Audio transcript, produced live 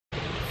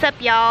What's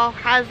up, y'all?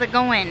 How's it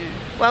going?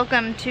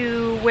 Welcome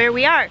to where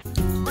we are.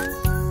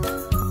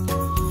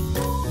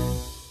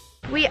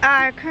 We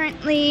are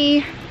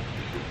currently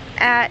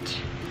at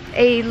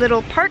a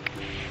little park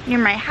near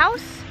my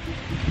house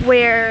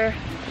where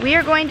we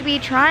are going to be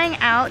trying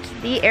out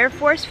the Air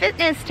Force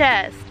fitness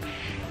test.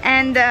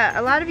 And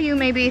a lot of you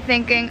may be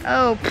thinking,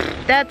 oh,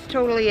 that's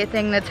totally a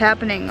thing that's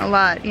happening a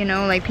lot, you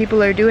know, like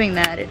people are doing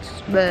that, it's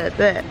bleh,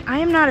 bleh. I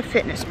am not a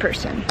fitness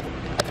person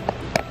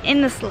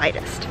in the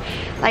slightest.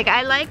 Like,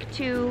 I like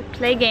to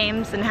play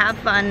games and have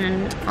fun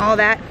and all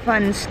that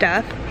fun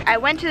stuff. I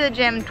went to the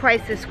gym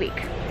twice this week,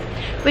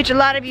 which a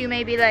lot of you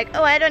may be like,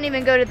 oh, I don't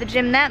even go to the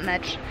gym that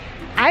much.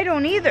 I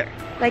don't either.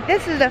 Like,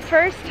 this is the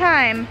first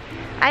time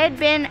I had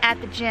been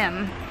at the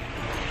gym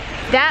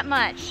that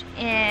much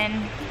in,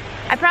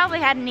 I probably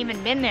hadn't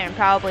even been there in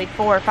probably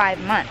 4 or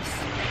 5 months.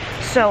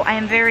 So I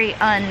am very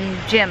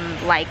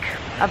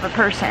un-gym-like of a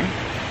person.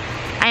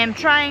 I am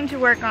trying to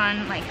work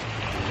on like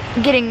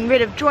getting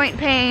rid of joint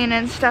pain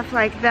and stuff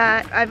like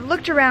that. I've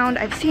looked around,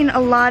 I've seen a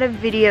lot of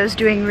videos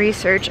doing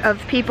research of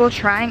people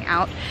trying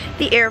out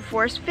the Air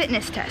Force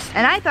fitness test.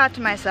 And I thought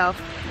to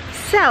myself,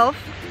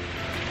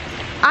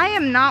 I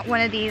am not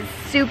one of these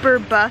super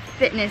buff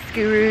fitness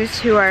gurus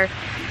who are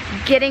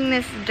getting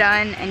this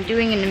done and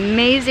doing an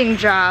amazing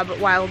job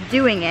while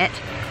doing it.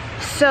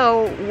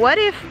 So what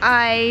if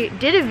I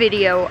did a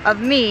video of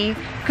me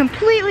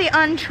completely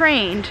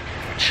untrained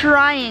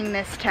trying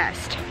this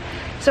test?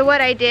 So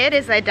what I did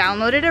is I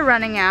downloaded a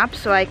running app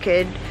so I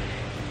could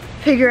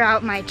figure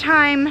out my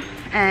time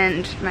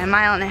and my 1.5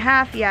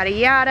 miles, yada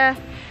yada.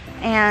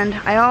 And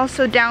I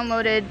also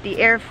downloaded the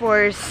Air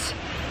Force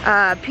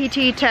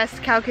PT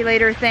test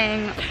calculator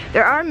thing.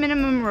 There are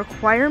minimum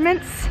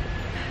requirements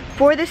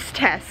for this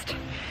test.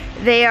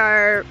 They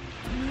are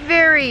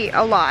very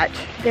a lot.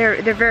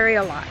 They're very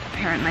a lot,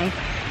 apparently.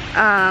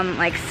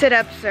 Like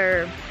sit-ups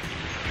are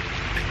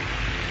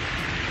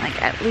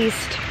like at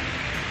least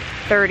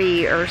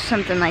 30 or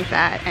something like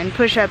that, and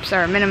push-ups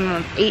are a minimum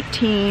of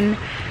 18,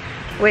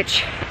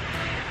 which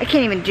I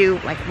can't even do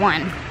like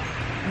one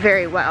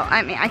very well.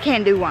 I mean, I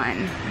can do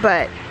one,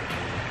 but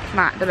it's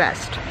not the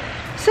best.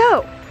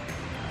 So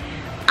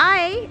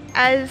I,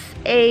 as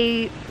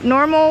a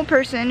normal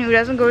person who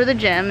doesn't go to the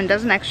gym and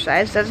doesn't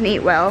exercise, doesn't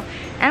eat well,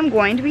 am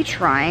going to be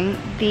trying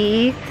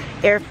the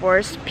Air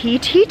Force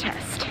PT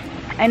test.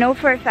 I know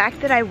for a fact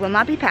that I will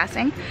not be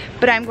passing,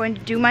 but I'm going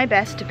to do my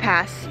best to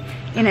pass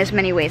in as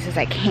many ways as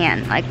I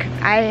can. Like,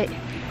 I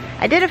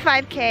did a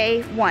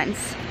 5K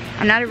once.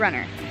 I'm not a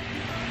runner.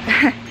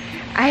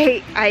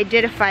 I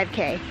did a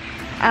 5K,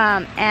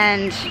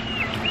 and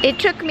it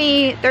took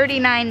me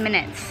 39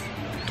 minutes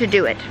to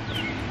do it.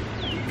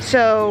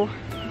 So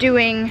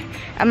doing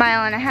a 1.5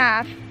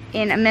 miles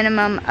in a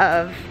minimum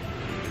of,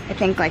 I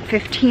think, like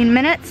 15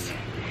 minutes,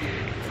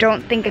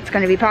 don't think it's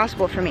going to be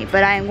possible for me,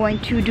 but I am going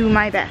to do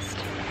my best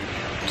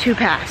to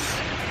pass.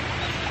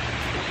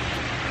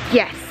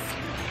 Yes,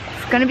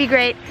 it's going to be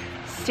great.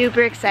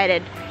 Super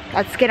excited.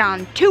 Let's get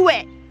on to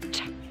it.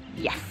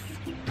 Yes.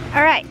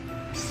 All right,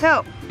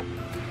 so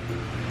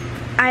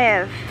I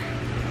have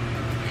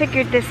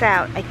figured this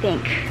out, I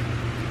think.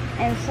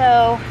 And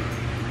so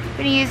I'm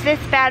gonna use this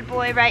bad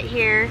boy right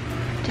here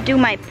to do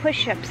my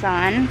push-ups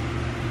on.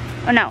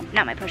 Oh no,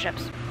 not my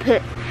push-ups,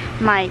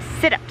 my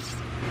sit-ups.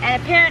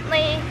 And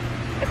apparently,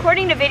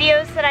 according to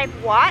videos that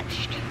I've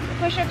watched, the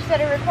push-ups that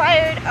are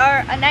required are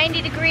a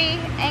 90-degree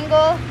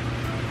angle,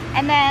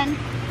 and then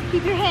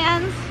keep your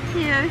hands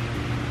here,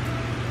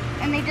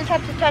 and they just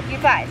have to touch your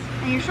thighs.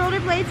 And your shoulder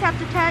blades have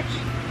to touch,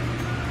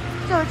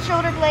 so it's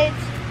shoulder blades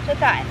to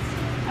thighs.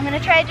 I'm gonna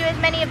try to do as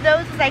many of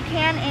those as I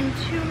can in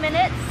 2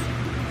 minutes.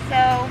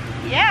 So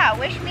yeah,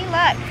 wish me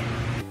luck.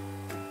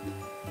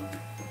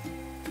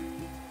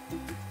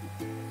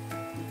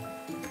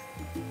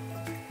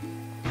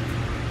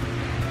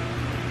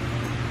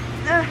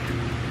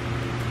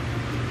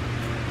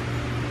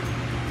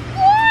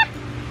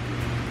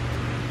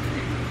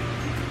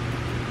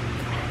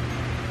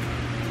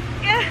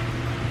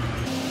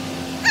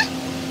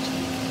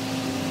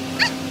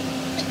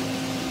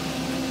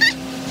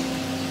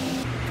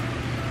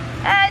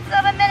 I still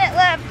have a minute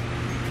left.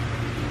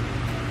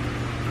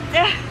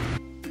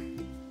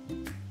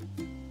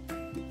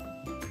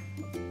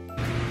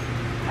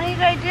 What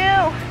did I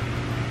do?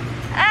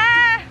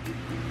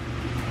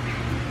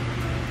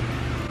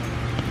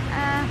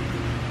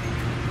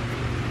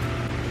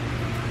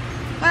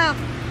 Well,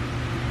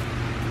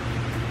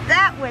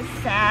 that was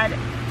sad.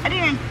 I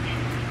didn't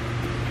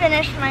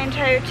finish my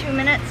entire 2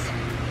 minutes.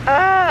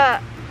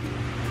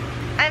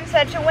 I'm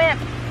such a wimp.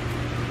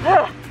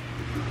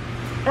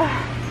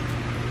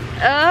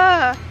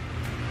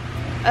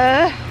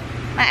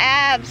 My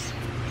abs.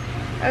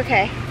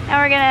 Okay,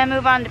 now we're gonna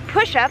move on to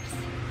push-ups.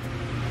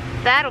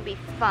 That'll be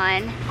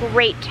fun.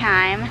 Great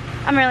time.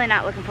 I'm really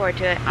not looking forward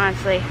to it,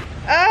 honestly.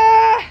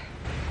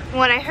 From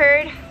what I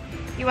heard,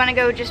 you wanna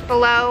go just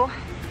below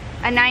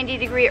a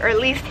 90-degree, or at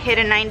least hit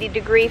a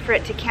 90-degree for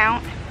it to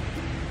count.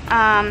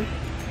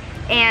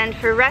 And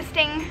for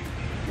resting,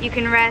 you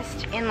can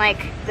rest in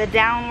like the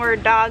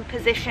downward dog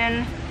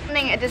position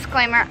A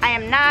disclaimer, I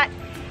am not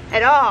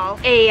at all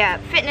a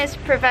fitness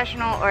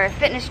professional or a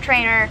fitness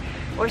trainer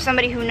or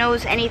somebody who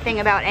knows anything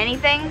about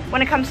anything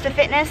when it comes to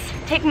fitness.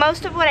 Take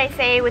most of what I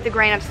say with a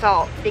grain of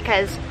salt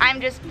because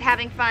I'm just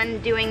having fun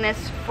doing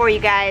this for you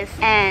guys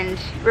and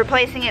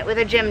replacing it with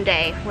a gym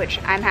day, which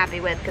I'm happy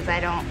with because I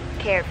don't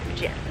care for the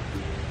gym.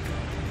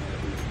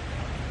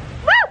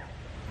 Woo!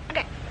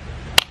 Okay.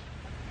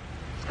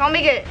 It's gonna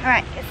be good. All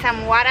right, get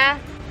some water.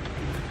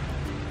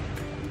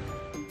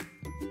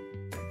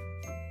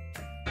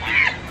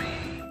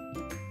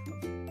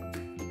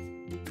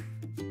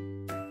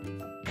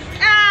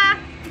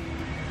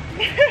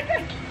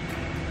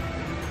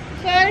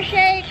 Shoulder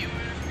shake.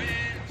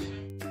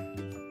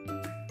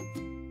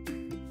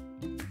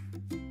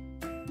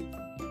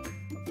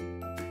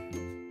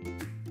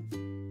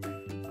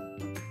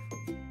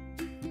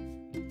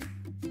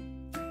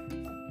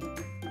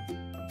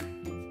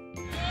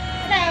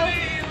 Hello.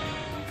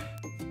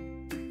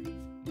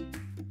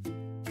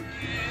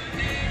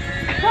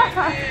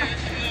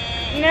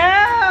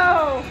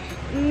 No.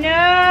 No.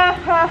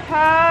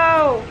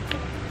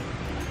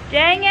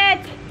 Dang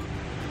it.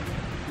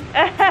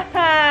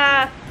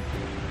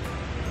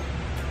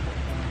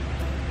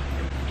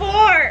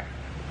 4.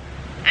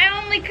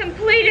 I only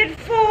completed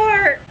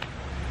 4.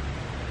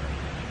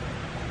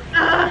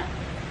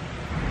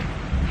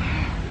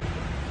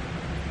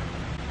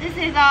 This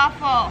is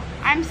awful.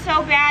 I'm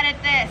so bad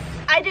at this.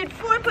 I did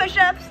 4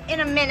 push-ups in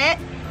a minute.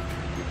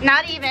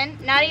 Not even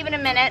a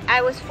minute.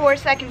 I was 4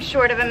 seconds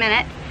short of a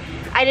minute.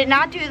 I did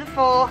not do the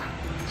full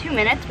 2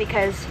 minutes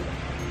because,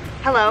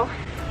 hello,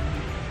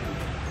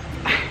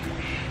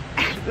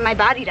 my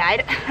body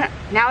died.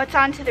 Now it's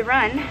on to the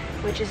run,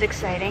 which is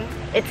exciting.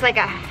 It's like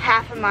a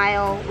half a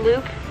mile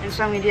loop, and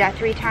so I'm gonna do that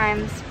 3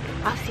 times.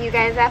 I'll see you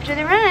guys after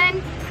the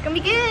run. It's gonna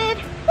be good.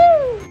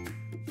 Woo!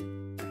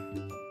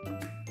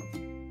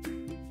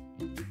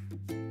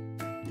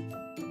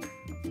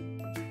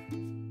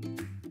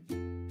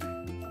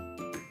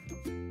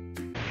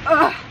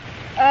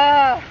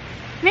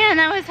 Man,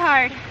 that was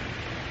hard.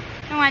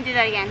 I don't want to do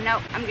that again.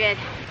 Nope, I'm good.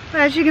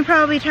 Well, as you can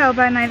probably tell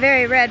by my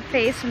very red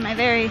face and my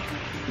very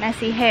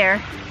messy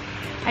hair,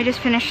 I just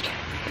finished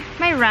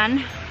my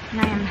run,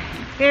 and I am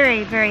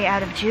very, very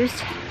out of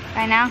juice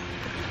by now.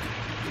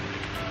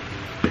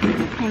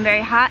 I'm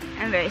very hot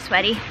and very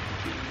sweaty.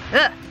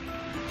 Ugh.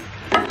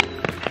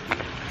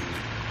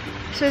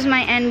 This was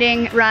my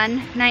ending run,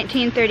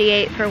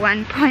 1938 for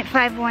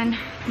 1.51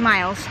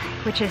 miles,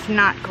 which is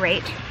not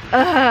great.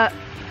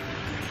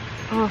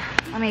 Oh,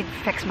 let me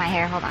fix my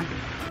hair, hold on.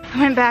 I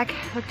went back,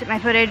 looked at my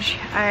footage.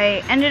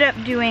 I ended up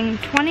doing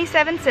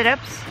 27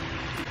 sit-ups,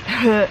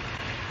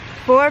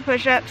 4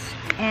 push-ups,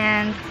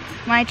 and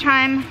my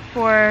time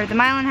for the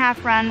 1.5 mile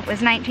run was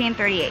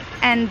 19:38.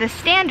 And the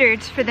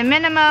standards for the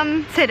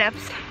minimum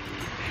sit-ups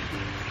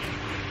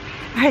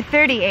are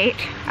 38.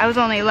 I was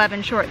only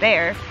 11 short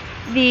there.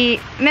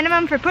 The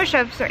minimum for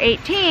push-ups are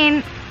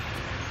 18.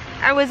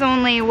 I was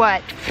only,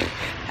 what,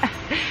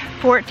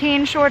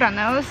 14 short on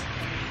those.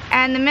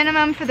 And the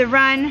minimum for the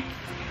run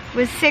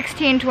was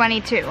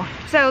 16:22.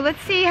 So let's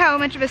see how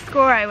much of a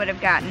score I would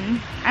have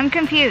gotten. I'm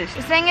confused.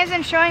 This thing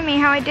isn't showing me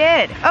how I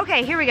did.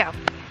 Okay, here we go.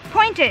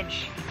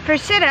 Pointage. For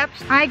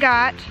sit-ups, I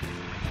got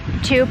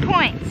 2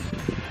 points.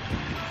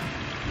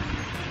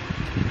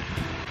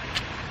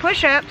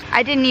 Push-ups,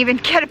 I didn't even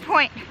get a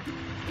point.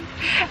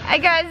 I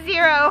got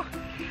 0.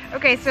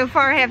 Okay, so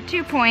far I have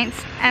 2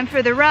 points. And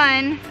for the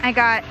run, I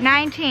got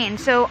 19.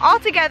 So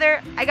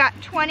altogether, I got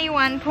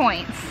 21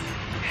 points.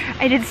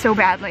 I did so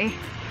badly.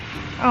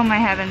 Oh my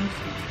heavens.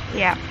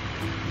 Yeah.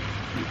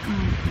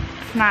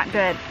 It's not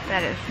good.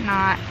 That is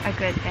not a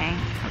good thing.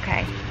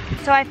 Okay.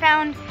 So I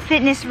found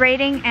fitness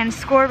rating and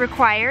score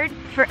required.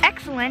 For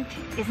excellent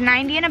is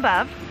 90 and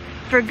above.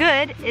 For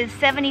good is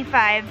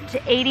 75 to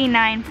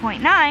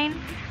 89.9.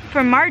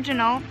 For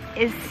marginal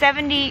is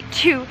 70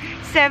 to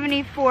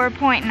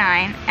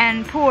 74.9.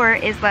 And poor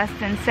is less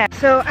than 7.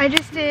 So I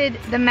just did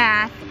the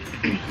math.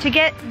 To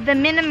get the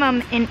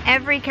minimum in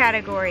every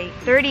category,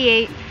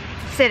 38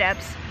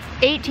 sit-ups,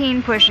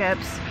 18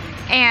 push-ups,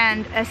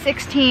 and a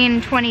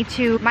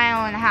 16:22 1.5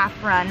 mile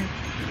run,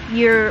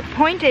 your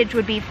pointage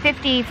would be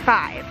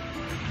 55.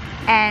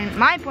 And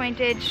my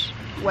pointage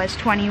was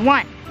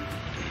 21.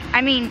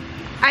 I mean,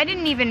 I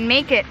didn't even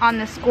make it on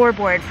the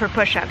scoreboard for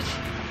push-ups.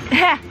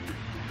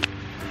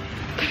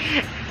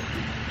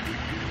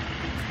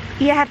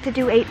 You have to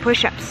do 8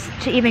 push-ups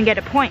to even get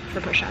a point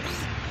for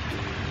push-ups.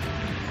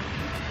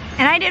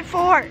 And I did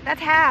 4,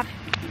 that's half.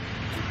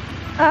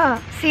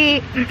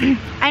 See,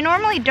 I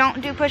normally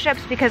don't do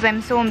push-ups because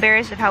I'm so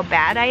embarrassed of how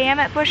bad I am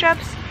at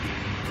push-ups,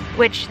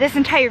 which this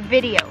entire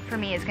video for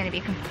me is gonna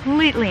be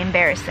completely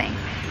embarrassing.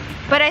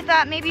 But I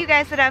thought maybe you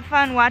guys would have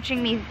fun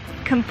watching me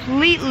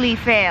completely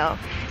fail.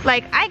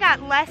 Like, I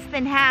got less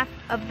than half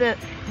of the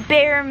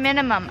bare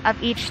minimum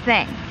of each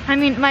thing. I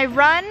mean, my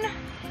run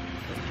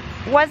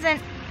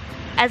wasn't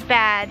as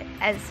bad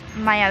as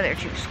my other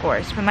 2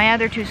 scores, but my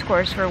other 2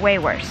 scores were way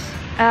worse.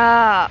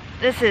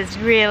 This is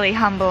really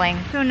humbling.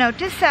 So note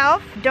to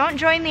self, don't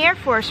join the Air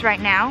Force right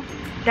now.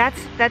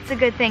 That's a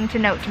good thing to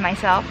note to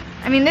myself.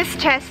 I mean, this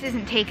test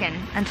isn't taken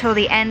until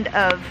the end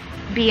of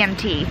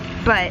BMT,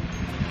 but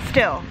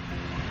still.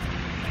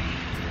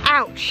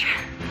 Ouch.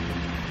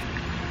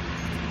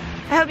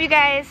 I hope you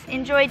guys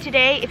enjoyed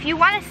today. If you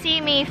want to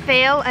see me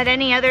fail at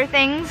any other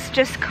things,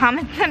 just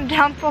comment them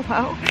down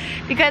below,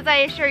 because I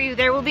assure you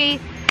there will be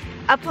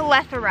a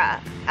plethora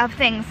of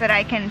things that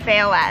I can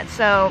fail at,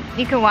 so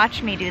you can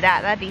watch me do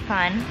that. That'd be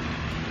fun.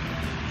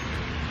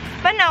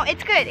 But no,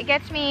 it's good. It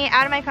gets me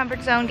out of my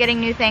comfort zone,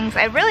 getting new things.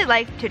 I really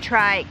like to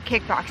try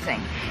kickboxing.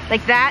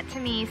 Like, that to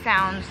me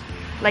sounds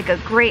like a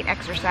great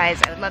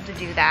exercise. I would love to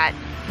do that.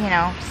 You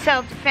know,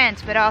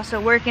 self-defense, but also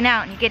working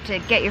out, and you get to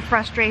get your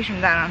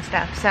frustrations out on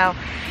stuff. So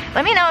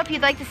let me know if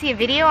you'd like to see a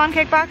video on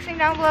kickboxing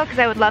down below, because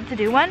I would love to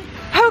do one.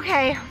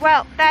 Okay,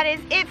 well, that is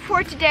it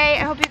for today.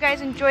 I hope you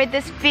guys enjoyed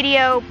this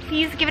video.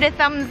 Please give it a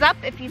thumbs up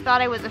if you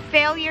thought I was a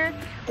failure,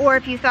 or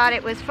if you thought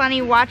it was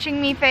funny watching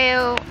me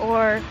fail,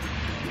 or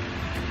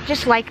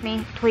just like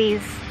me,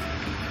 please.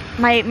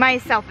 My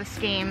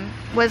self-esteem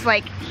was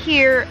like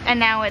here, and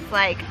now it's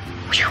like,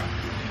 whew.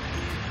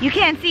 You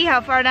can't see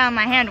how far down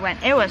my hand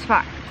went. It was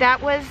far.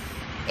 That was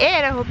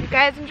it. I hope you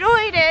guys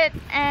enjoyed it.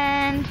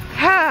 And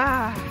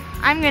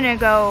I'm gonna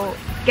go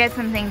get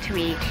something to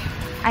eat.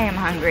 I am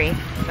hungry.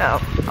 So,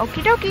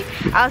 okie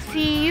dokie. I'll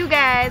see you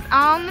guys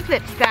on the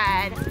flip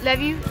side. Love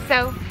you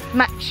so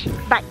much.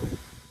 Bye.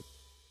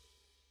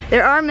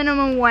 There are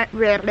minimum what?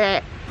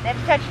 Let's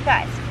touch your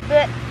thighs.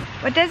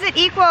 What does it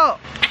equal?